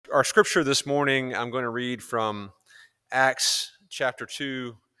Our scripture this morning, I'm going to read from Acts chapter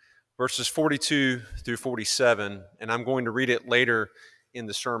 2, verses 42 through 47, and I'm going to read it later in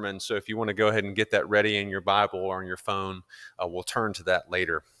the sermon. So if you want to go ahead and get that ready in your Bible or on your phone, we'll turn to that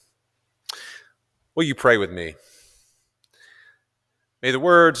later. Will you pray with me? May the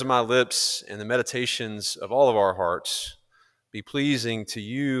words of my lips and the meditations of all of our hearts be pleasing to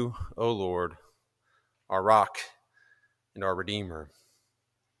you, O Lord, our rock and our Redeemer.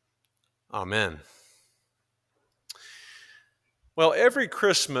 Amen. Well, every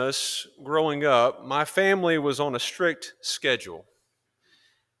Christmas growing up, my family was on a strict schedule.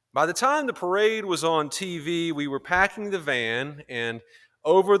 By the time the parade was on TV, we were packing the van and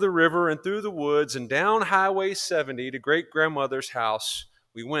over the river and through the woods and down Highway 70 to great-grandmother's house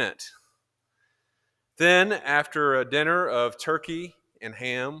we went. Then, after a dinner of turkey and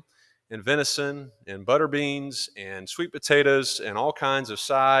ham and venison and butter beans and sweet potatoes and all kinds of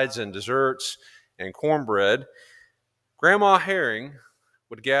sides and desserts and cornbread, Grandma Herring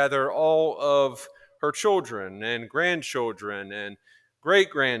would gather all of her children and grandchildren and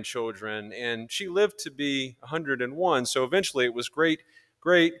great-grandchildren, and she lived to be 101, so eventually it was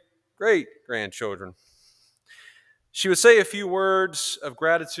great-great-great-grandchildren. She would say a few words of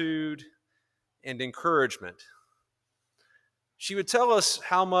gratitude and encouragement. She would tell us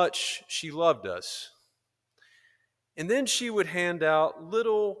how much she loved us. And then she would hand out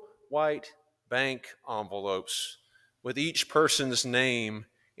little white bank envelopes with each person's name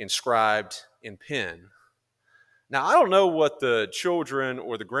inscribed in pen. Now, I don't know what the children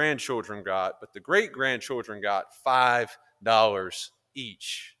or the grandchildren got, but the great-grandchildren got $5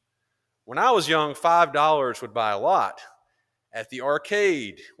 each. When I was young, $5 would buy a lot. At the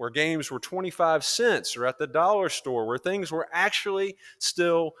arcade, where games were 25 cents, or at the dollar store, where things were actually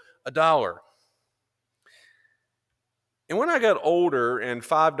still $1. And when I got older and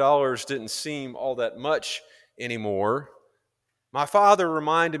 $5 didn't seem all that much anymore, my father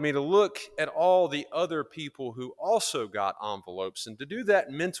reminded me to look at all the other people who also got envelopes and to do that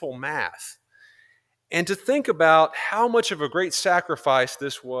mental math and to think about how much of a great sacrifice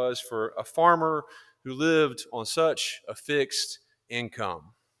this was for a farmer who lived on such a fixed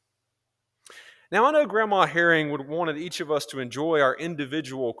income. Now, I know Grandma Herring would have wanted each of us to enjoy our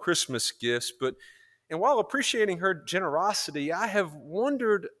individual Christmas gifts, and while appreciating her generosity, I have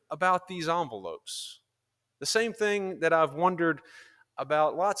wondered about these envelopes. The same thing that I've wondered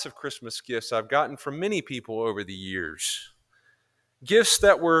about lots of Christmas gifts I've gotten from many people over the years. Gifts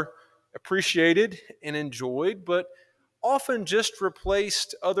that were appreciated and enjoyed, but often just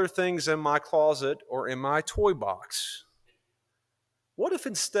replaced other things in my closet or in my toy box. What if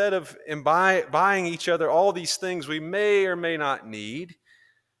instead of buying each other all these things we may or may not need,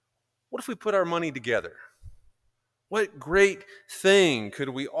 what if we put our money together? What great thing could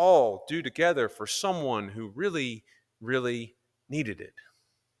we all do together for someone who really, really needed it?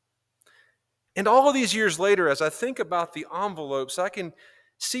 And all of these years later, as I think about the envelopes, I can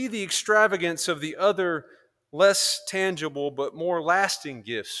see the extravagance of the other less tangible but more lasting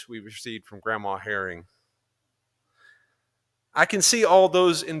gifts we received from Grandma Herring. I can see all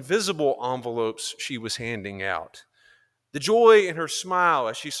those invisible envelopes she was handing out. The joy in her smile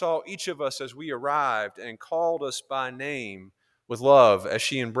as she saw each of us as we arrived and called us by name with love as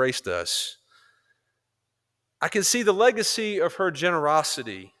she embraced us. I can see the legacy of her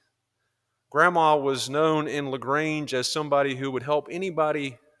generosity. Grandma was known in LaGrange as somebody who would help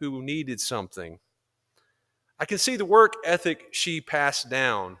anybody who needed something. I can see the work ethic she passed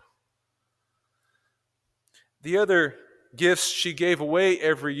down. The other gifts she gave away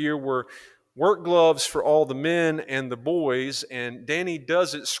every year were work gloves for all the men and the boys, and Danny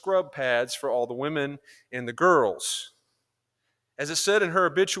Does It scrub pads for all the women and the girls. As it said in her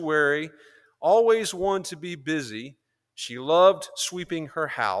obituary, always one to be busy, she loved sweeping her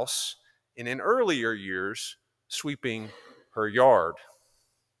house, and in earlier years, sweeping her yard.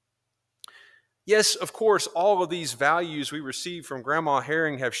 Yes, of course, all of these values we receive from Grandma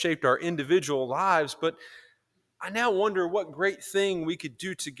Herring have shaped our individual lives, but I now wonder what great thing we could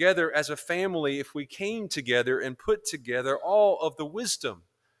do together as a family if we came together and put together all of the wisdom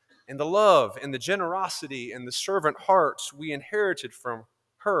and the love and the generosity and the servant hearts we inherited from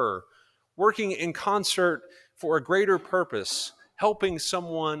her, working in concert for a greater purpose, helping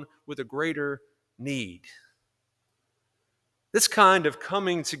someone with a greater need. This kind of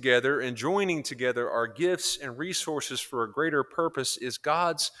coming together and joining together our gifts and resources for a greater purpose is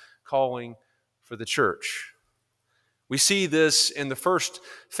God's calling for the church. We see this in the first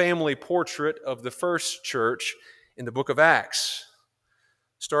family portrait of the first church in the book of Acts,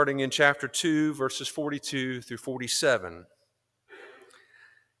 starting in chapter 2, verses 42 through 47.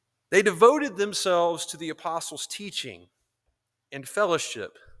 They devoted themselves to the apostles' teaching and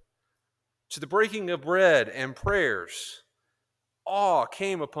fellowship, to the breaking of bread and prayers. Awe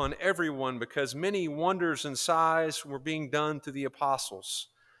came upon everyone because many wonders and signs were being done through the apostles.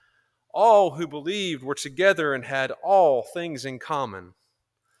 All who believed were together and had all things in common.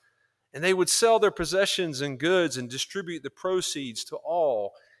 And they would sell their possessions and goods and distribute the proceeds to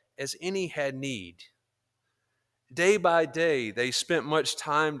all as any had need. Day by day, they spent much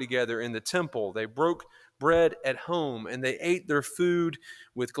time together in the temple. They broke bread at home, and they ate their food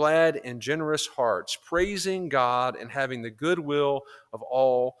with glad and generous hearts, praising God and having the goodwill of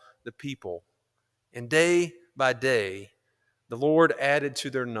all the people. And day by day, the Lord added to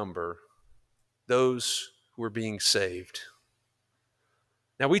their number those who were being saved.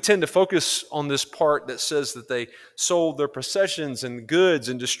 Now, we tend to focus on this part that says that they sold their possessions and goods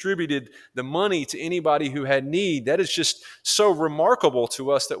and distributed the money to anybody who had need. That is just so remarkable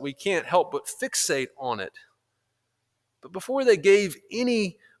to us that we can't help but fixate on it. But before they gave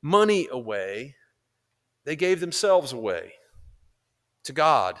any money away, they gave themselves away to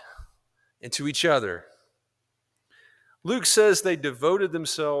God and to each other. Luke says they devoted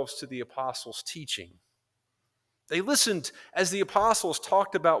themselves to the apostles' teaching. They listened as the apostles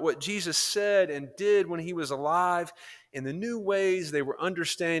talked about what Jesus said and did when he was alive and the new ways they were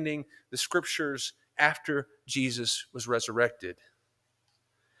understanding the scriptures after Jesus was resurrected.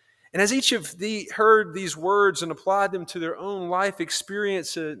 And as each of the heard these words and applied them to their own life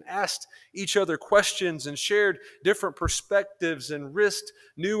experience and asked each other questions and shared different perspectives and risked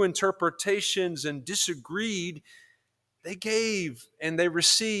new interpretations and disagreed, they gave and they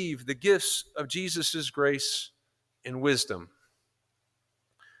received the gifts of Jesus' grace and wisdom.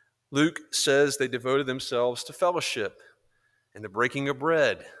 Luke says they devoted themselves to fellowship and the breaking of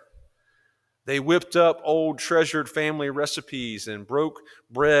bread. They whipped up old treasured family recipes and broke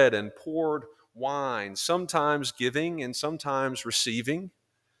bread and poured wine, sometimes giving and sometimes receiving.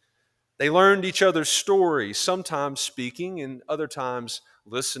 They learned each other's stories, sometimes speaking and other times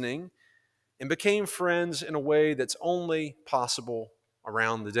listening, and became friends in a way that's only possible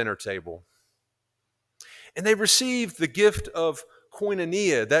around the dinner table. And they received the gift of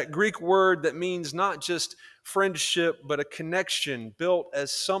koinonia, that Greek word that means not just friendship, but a connection built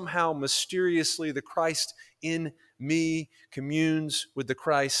as somehow mysteriously the Christ in me communes with the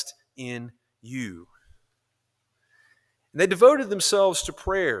Christ in you. And they devoted themselves to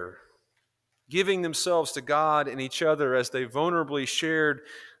prayer, giving themselves to God and each other as they vulnerably shared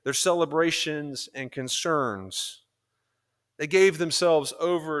their celebrations and concerns. They gave themselves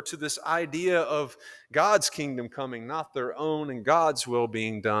over to this idea of God's kingdom coming, not their own, and God's will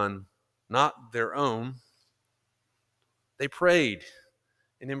being done, not their own. They prayed.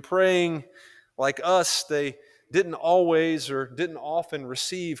 And in praying, like us, they didn't always or didn't often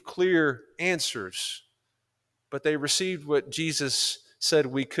receive clear answers, but they received what Jesus said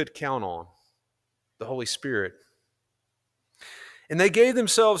we could count on, the Holy Spirit. And they gave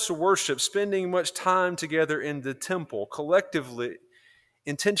themselves to worship, spending much time together in the temple, collectively,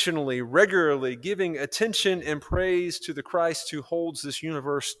 intentionally, regularly, giving attention and praise to the Christ who holds this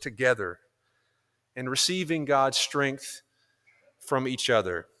universe together, and receiving God's strength from each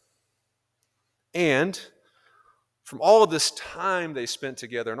other. And from all of this time they spent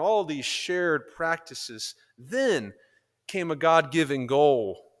together and all these shared practices, then came a God-given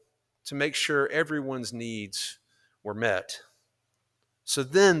goal to make sure everyone's needs were met. So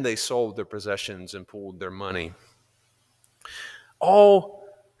then they sold their possessions and pooled their money. All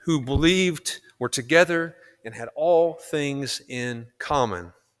who believed were together and had all things in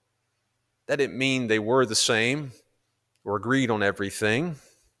common. That didn't mean they were the same or agreed on everything.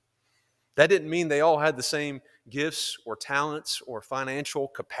 That didn't mean they all had the same gifts or talents or financial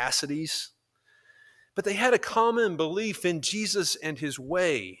capacities. But they had a common belief in Jesus and his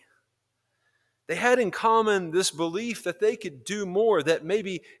way. They had in common this belief that they could do more, that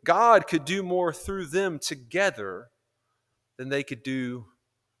maybe God could do more through them together than they could do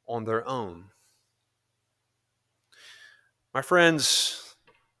on their own. My friends,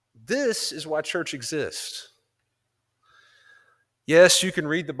 this is why church exists. Yes, you can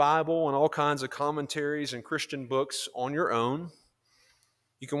read the Bible and all kinds of commentaries and Christian books on your own.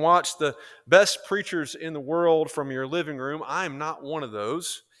 You can watch the best preachers in the world from your living room. I am not one of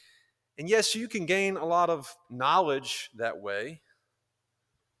those. And yes, you can gain a lot of knowledge that way.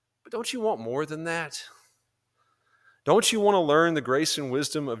 But don't you want more than that? Don't you want to learn the grace and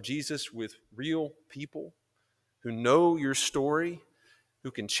wisdom of Jesus with real people who know your story, who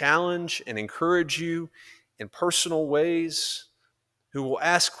can challenge and encourage you in personal ways, who will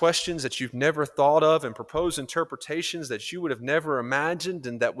ask questions that you've never thought of and propose interpretations that you would have never imagined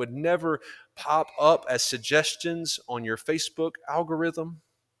and that would never pop up as suggestions on your Facebook algorithm?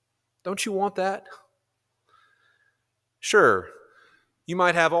 Don't you want that? Sure, you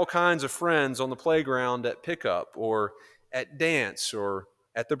might have all kinds of friends on the playground at pickup or at dance or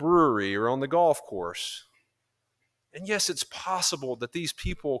at the brewery or on the golf course. And yes, it's possible that these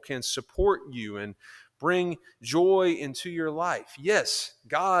people can support you and bring joy into your life. Yes,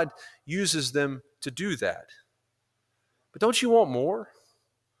 God uses them to do that. But don't you want more?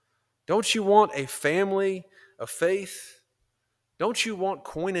 Don't you want a family of faith? Don't you want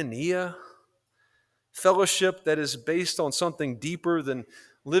koinonia? Fellowship that is based on something deeper than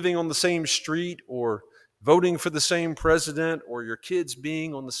living on the same street or voting for the same president or your kids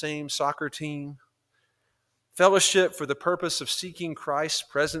being on the same soccer team. Fellowship for the purpose of seeking Christ's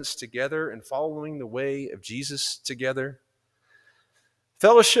presence together and following the way of Jesus together.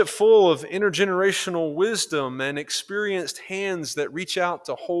 Fellowship full of intergenerational wisdom and experienced hands that reach out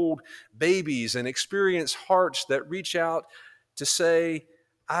to hold babies and experienced hearts that reach out to say,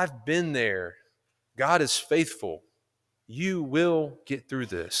 I've been there. God is faithful. You will get through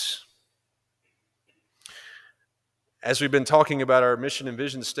this. As we've been talking about our mission and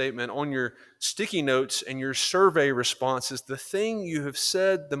vision statement, on your sticky notes and your survey responses, the thing you have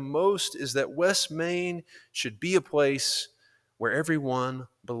said the most is that West Main should be a place where everyone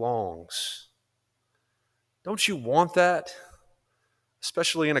belongs. Don't you want that?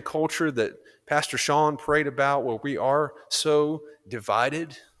 Especially in a culture that Pastor Sean prayed about where we are so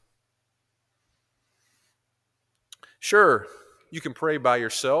divided. Sure, you can pray by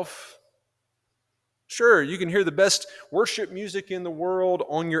yourself. Sure, you can hear the best worship music in the world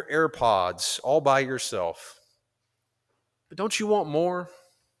on your AirPods all by yourself. But don't you want more?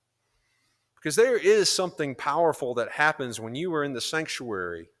 Because there is something powerful that happens when you are in the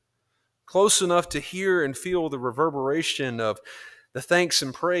sanctuary, close enough to hear and feel the reverberation of the thanks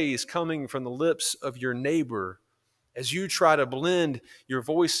and praise coming from the lips of your neighbor as you try to blend your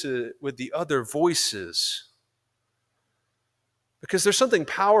voice with the other voices. Because there's something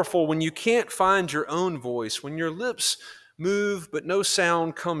powerful when you can't find your own voice, when your lips move but no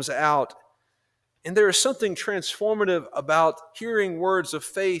sound comes out. And there is something transformative about hearing words of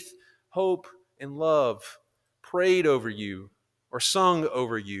faith, hope, and love prayed over you or sung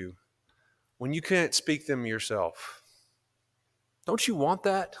over you when you can't speak them yourself. Don't you want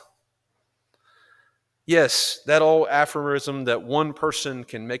that? Yes, that old aphorism that one person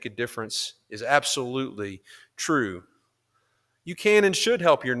can make a difference is absolutely true. You can and should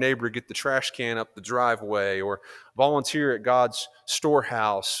help your neighbor get the trash can up the driveway, or volunteer at God's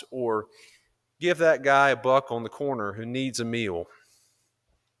storehouse, or give that guy a buck on the corner who needs a meal.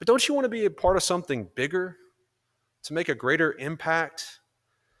 But don't you want to be a part of something bigger, to make a greater impact,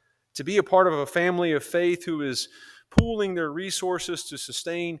 to be a part of a family of faith who is pooling their resources to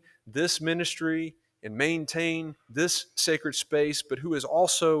sustain this ministry and maintain this sacred space, but who is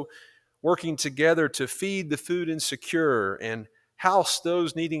also working together to feed the food insecure and house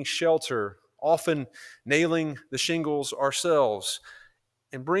those needing shelter, often nailing the shingles ourselves,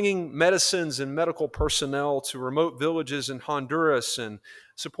 and bringing medicines and medical personnel to remote villages in Honduras, and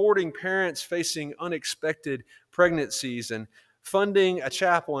supporting parents facing unexpected pregnancies, and funding a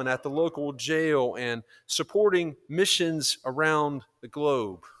chaplain at the local jail, and supporting missions around the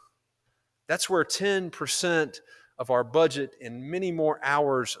globe. That's where 10% of our budget and many more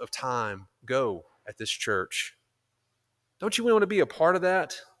hours of time go at this church. Don't you want to be a part of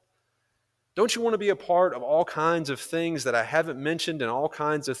that? Don't you want to be a part of all kinds of things that I haven't mentioned and all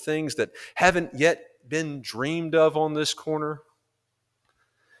kinds of things that haven't yet been dreamed of on this corner?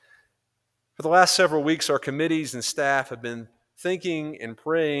 For the last several weeks, our committees and staff have been thinking and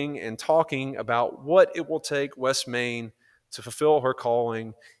praying and talking about what it will take West Main to fulfill her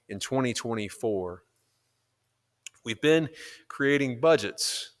calling in 2024. We've been creating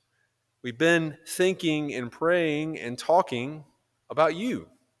budgets. We've been thinking and praying and talking about you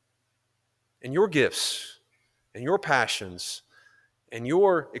and your gifts and your passions and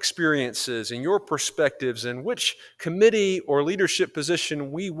your experiences and your perspectives, and which committee or leadership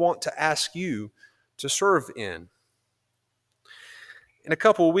position we want to ask you to serve in. In a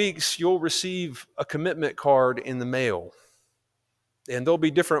couple of weeks, you'll receive a commitment card in the mail, and there'll be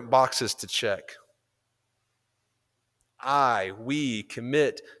different boxes to check. We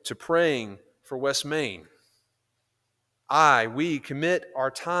commit to praying for West Main. We commit our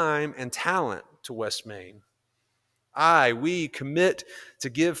time and talent to West Main. We commit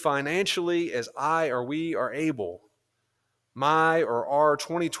to give financially as we are able. My or our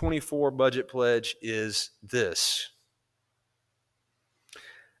 2024 budget pledge is this: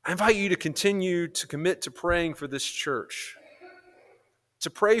 I invite you to continue to commit to praying for this church,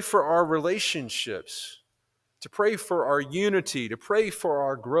 to pray for our relationships, to pray for our unity, to pray for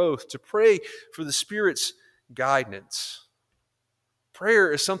our growth, to pray for the Spirit's guidance.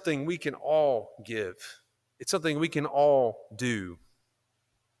 Prayer is something we can all give. It's something we can all do.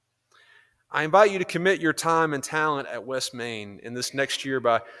 I invite you to commit your time and talent at West Main in this next year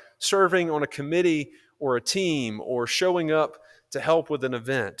by serving on a committee or a team or showing up to help with an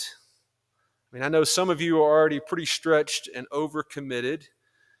event. I know some of you are already pretty stretched and overcommitted.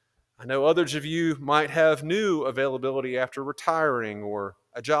 I know others of you might have new availability after retiring or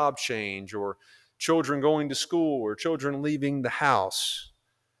a job change or children going to school or children leaving the house.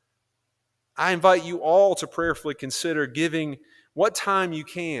 I invite you all to prayerfully consider giving what time you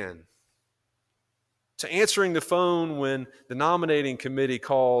can to answering the phone when the nominating committee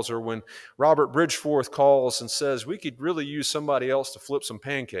calls or when Robert Bridgeforth calls and says, we could really use somebody else to flip some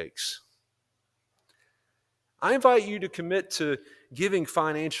pancakes. I invite you to commit to giving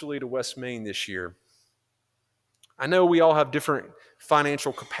financially to West Main this year. I know we all have different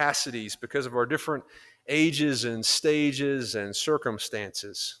financial capacities because of our different ages and stages and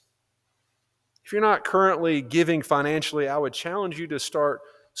circumstances. If you're not currently giving financially, I would challenge you to start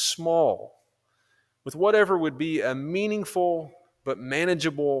small with whatever would be a meaningful but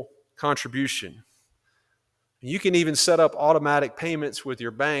manageable contribution. You can even set up automatic payments with your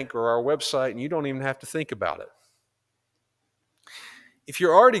bank or our website, and you don't even have to think about it. If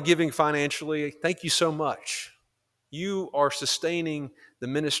you're already giving financially, thank you so much. You are sustaining the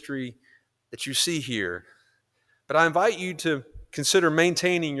ministry that you see here. But I invite you to consider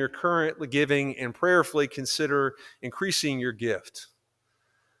maintaining your current giving and prayerfully consider increasing your gift.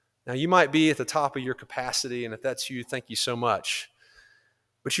 Now, you might be at the top of your capacity, and if that's you, thank you so much.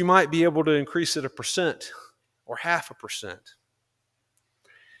 But you might be able to increase it 1% or 0.5%.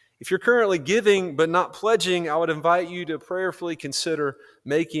 If you're currently giving but not pledging, I would invite you to prayerfully consider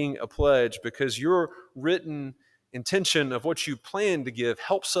making a pledge, because your written intention of what you plan to give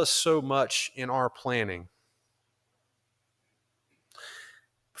helps us so much in our planning.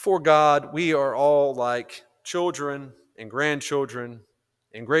 Before God, we are all like children and grandchildren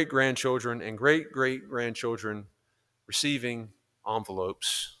and great-grandchildren and great-great-grandchildren receiving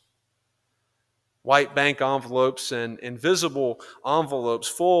envelopes. White bank envelopes and invisible envelopes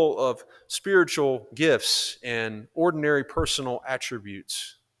full of spiritual gifts and ordinary personal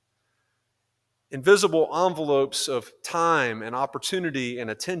attributes. Invisible envelopes of time and opportunity and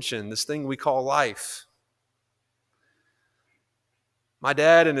attention, this thing we call life. My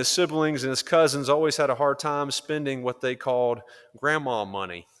dad and his siblings and his cousins always had a hard time spending what they called grandma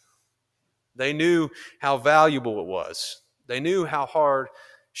money. They knew how valuable it was. They knew how hard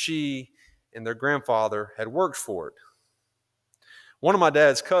she and their grandfather had worked for it. One of my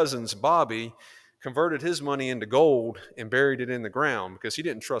dad's cousins, Bobby, converted his money into gold and buried it in the ground because he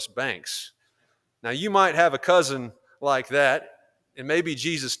didn't trust banks. Now, you might have a cousin like that, and maybe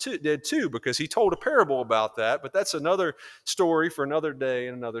Jesus did too, because he told a parable about that, but that's another story for another day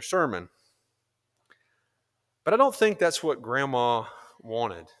and another sermon. But I don't think that's what Grandma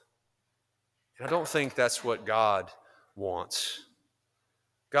wanted. And I don't think that's what God wants.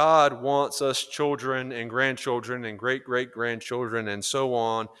 God wants us children and grandchildren and great-great-grandchildren and so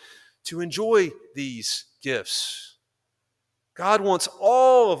on to enjoy these gifts. God wants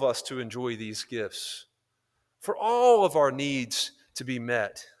all of us to enjoy these gifts, for all of our needs to be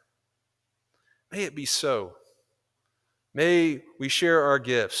met. May it be so. May we share our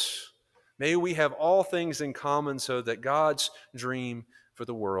gifts. May we have all things in common so that God's dream for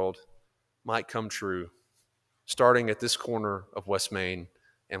the world might come true, starting at this corner of West Main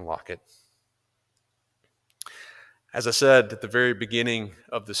and Lockett. As I said at the very beginning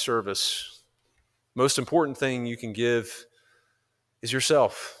of the service, most important thing you can give is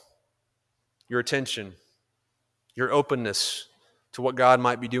yourself, your attention, your openness to what God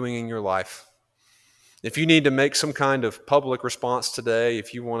might be doing in your life. If you need to make some kind of public response today,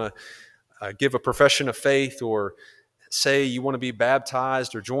 if you want to give a profession of faith or say you want to be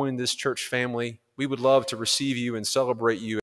baptized or join this church family, we would love to receive you and celebrate you